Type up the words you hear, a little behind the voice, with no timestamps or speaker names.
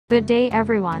Good day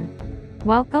everyone.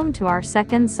 Welcome to our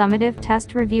second summative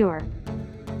test reviewer.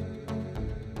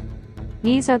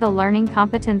 These are the learning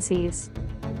competencies.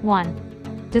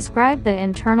 1. Describe the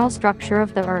internal structure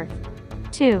of the Earth.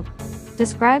 2.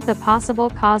 Describe the possible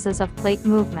causes of plate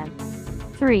movement.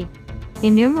 3.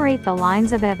 Enumerate the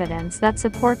lines of evidence that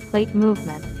support plate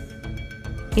movement.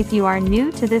 If you are new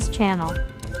to this channel,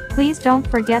 please don't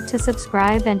forget to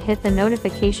subscribe and hit the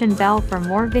notification bell for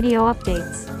more video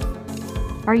updates.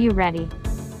 Are you ready?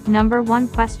 Number 1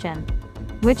 question.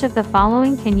 Which of the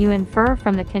following can you infer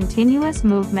from the continuous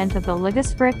movement of the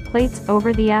lithospheric plates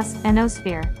over the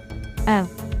ionosphere? A.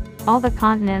 All the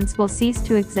continents will cease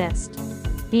to exist.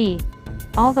 B.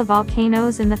 All the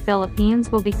volcanoes in the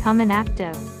Philippines will become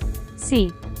inactive.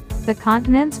 C. The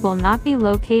continents will not be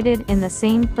located in the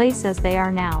same place as they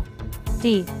are now.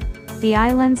 D. The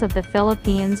islands of the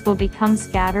Philippines will become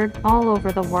scattered all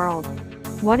over the world.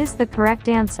 What is the correct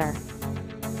answer?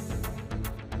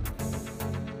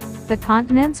 The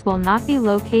continents will not be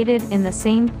located in the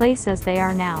same place as they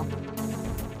are now.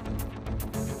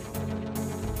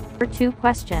 Number 2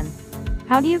 question.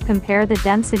 How do you compare the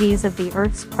densities of the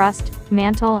Earth's crust,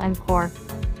 mantle and core?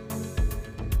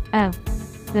 A.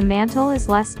 The mantle is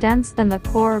less dense than the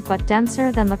core but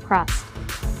denser than the crust.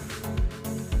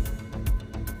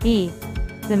 B.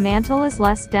 The mantle is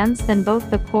less dense than both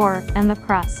the core and the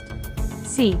crust.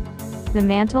 C. The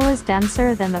mantle is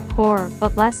denser than the core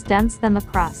but less dense than the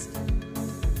crust.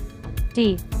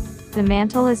 D. The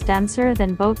mantle is denser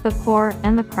than both the core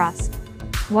and the crust.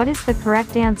 What is the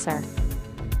correct answer?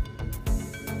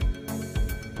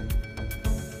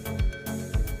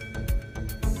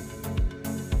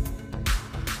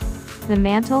 The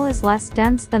mantle is less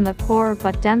dense than the core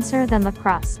but denser than the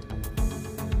crust.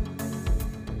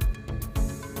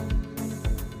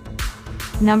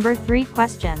 Number 3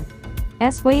 question.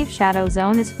 S-wave shadow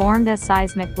zone is formed as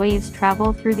seismic waves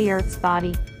travel through the Earth's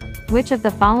body. Which of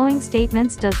the following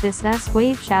statements does this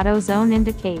S-wave shadow zone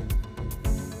indicate?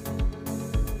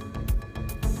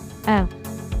 A.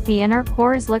 The inner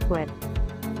core is liquid.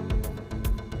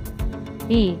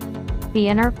 B. The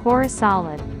inner core is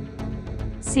solid.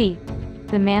 C.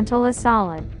 The mantle is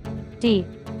solid. D.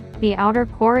 The outer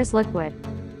core is liquid.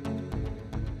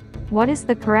 What is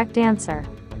the correct answer?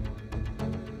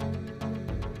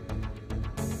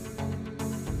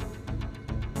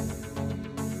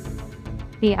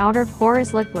 The outer core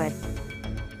is liquid.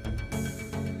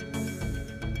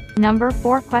 Number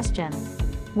 4 question.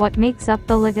 What makes up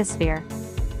the lithosphere?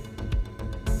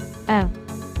 A.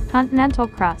 Continental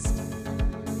crust.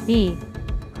 B.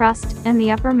 Crust and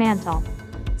the upper mantle.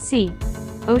 C.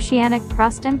 Oceanic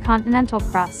crust and continental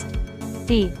crust.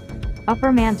 D.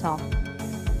 Upper mantle.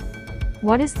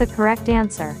 What is the correct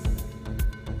answer?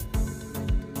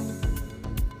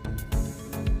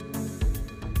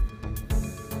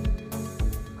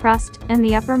 Crust and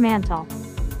the upper mantle.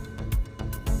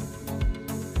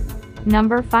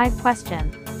 Number 5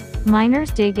 question.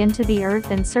 Miners dig into the earth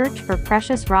in search for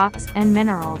precious rocks and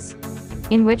minerals.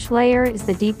 In which layer is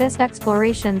the deepest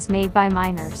explorations made by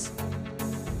miners?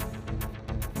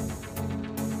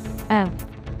 A.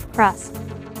 Crust.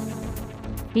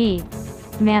 B.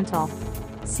 Mantle.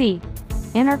 C.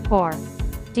 Inner core.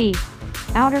 D.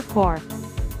 Outer core.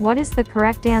 What is the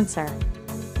correct answer?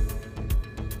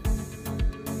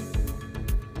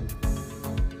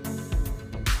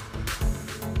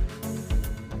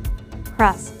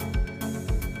 Crust.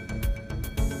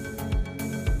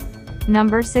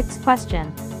 Number 6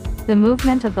 question. The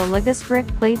movement of the lithospheric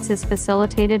plates is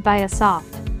facilitated by a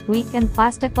soft, weak and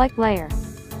plastic-like layer.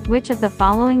 Which of the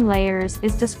following layers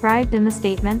is described in the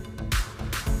statement?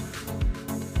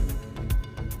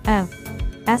 A.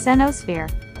 Ionosphere.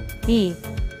 B.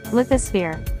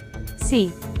 Lithosphere.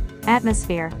 C.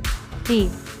 Atmosphere. D.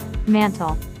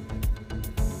 Mantle.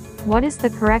 What is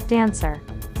the correct answer?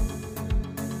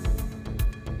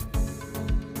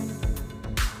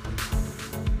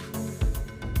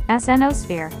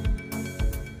 Ionosphere.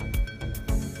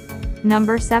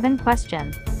 Number 7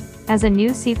 question. As a new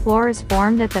seafloor is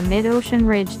formed at the mid-ocean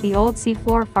ridge, the old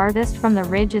seafloor farthest from the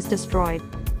ridge is destroyed.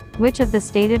 Which of the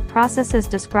stated processes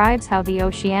describes how the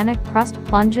oceanic crust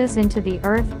plunges into the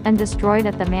earth and destroyed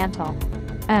at the mantle?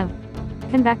 A.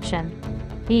 Convection.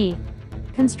 B.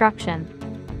 Construction.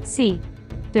 C.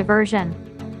 Diversion.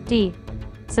 D.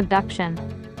 Subduction.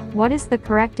 What is the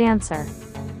correct answer?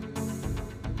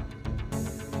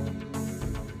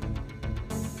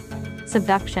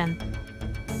 Subduction.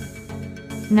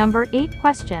 Number 8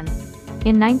 question.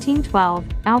 In 1912,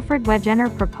 Alfred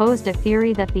Wegener proposed a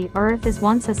theory that the Earth is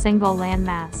once a single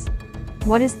landmass.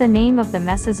 What is the name of the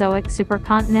Mesozoic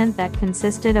supercontinent that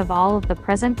consisted of all of the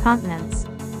present continents?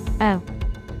 O.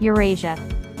 Eurasia.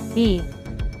 B.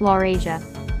 Laurasia.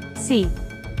 C.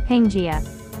 Pangaea.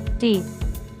 D.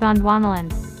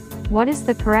 Gondwanaland. What is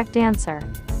the correct answer?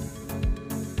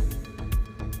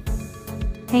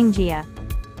 Pangaea.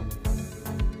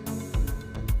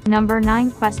 Number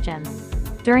 9 question.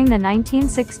 During the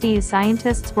 1960s,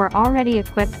 scientists were already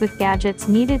equipped with gadgets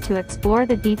needed to explore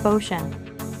the deep ocean.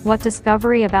 What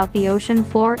discovery about the ocean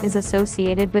floor is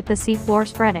associated with the seafloor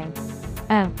spreading?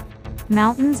 O.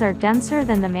 Mountains are denser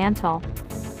than the mantle.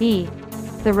 B.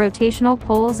 The rotational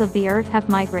poles of the Earth have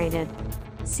migrated.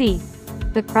 C.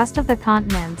 The crust of the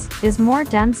continents is more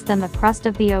dense than the crust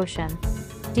of the ocean.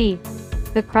 D.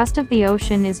 The crust of the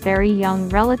ocean is very young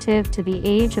relative to the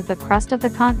age of the crust of the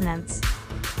continents.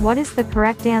 What is the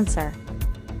correct answer?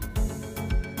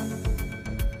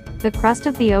 The crust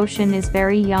of the ocean is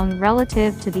very young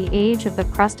relative to the age of the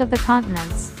crust of the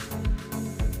continents.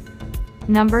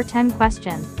 Number 10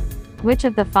 question. Which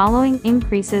of the following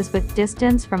increases with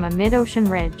distance from a mid-ocean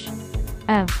ridge?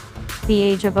 O. The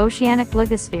age of oceanic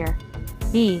lithosphere.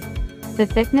 B. The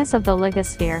thickness of the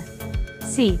lithosphere.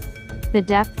 C. The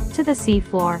depth to the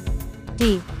seafloor.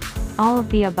 D. All of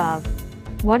the above.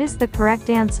 What is the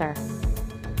correct answer?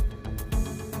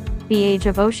 The age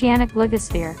of oceanic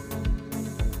lithosphere.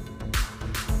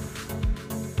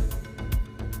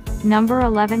 Number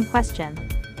 11 question.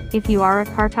 If you are a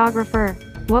cartographer,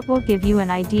 what will give you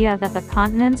an idea that the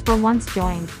continents were once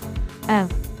joined? O.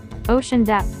 Ocean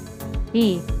depth.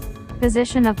 B.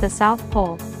 Position of the South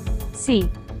Pole. C.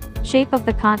 Shape of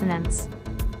the continents.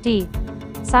 D.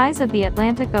 Size of the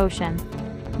Atlantic Ocean.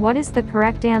 What is the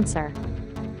correct answer?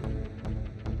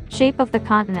 Shape of the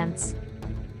continents.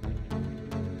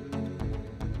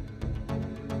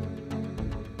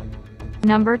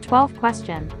 Number 12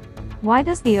 question. Why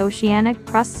does the oceanic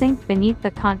crust sink beneath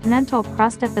the continental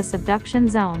crust at the subduction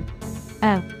zone?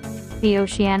 O. The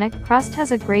oceanic crust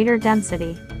has a greater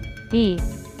density. B.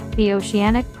 The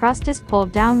oceanic crust is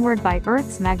pulled downward by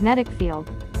Earth's magnetic field.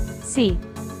 C.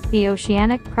 The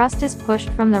oceanic crust is pushed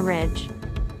from the ridge.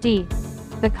 D.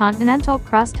 The continental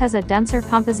crust has a denser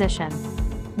composition.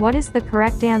 What is the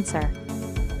correct answer?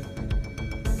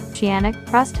 Oceanic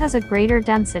crust has a greater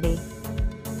density.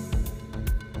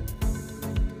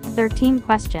 13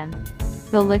 question.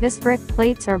 The lithospheric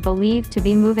plates are believed to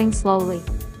be moving slowly.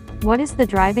 What is the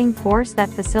driving force that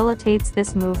facilitates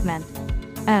this movement?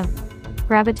 O.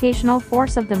 Gravitational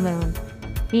force of the moon.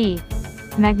 B.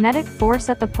 Magnetic force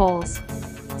at the poles.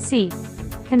 C.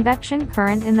 Convection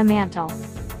current in the mantle.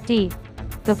 D.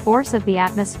 The force of the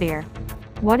atmosphere.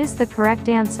 What is the correct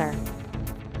answer?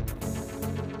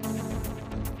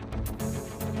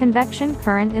 Convection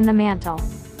current in the mantle.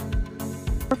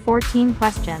 14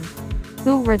 question.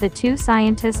 Who were the two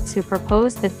scientists who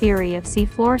proposed the theory of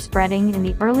seafloor spreading in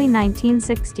the early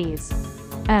 1960s?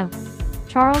 O.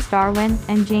 Charles Darwin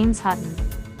and James Hutton.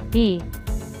 B.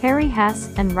 Harry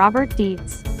Hess and Robert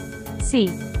Dietz.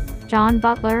 C. John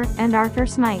Butler and Arthur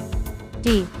Smythe.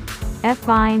 D. F.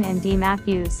 Vine and D.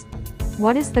 Matthews.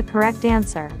 What is the correct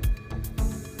answer?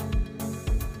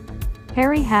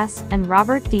 Harry Hess and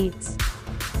Robert Dietz.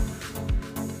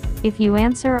 If you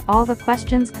answer all the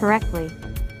questions correctly,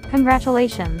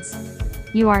 congratulations!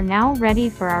 You are now ready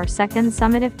for our second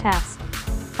summative test.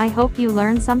 I hope you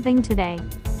learned something today.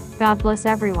 God bless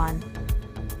everyone.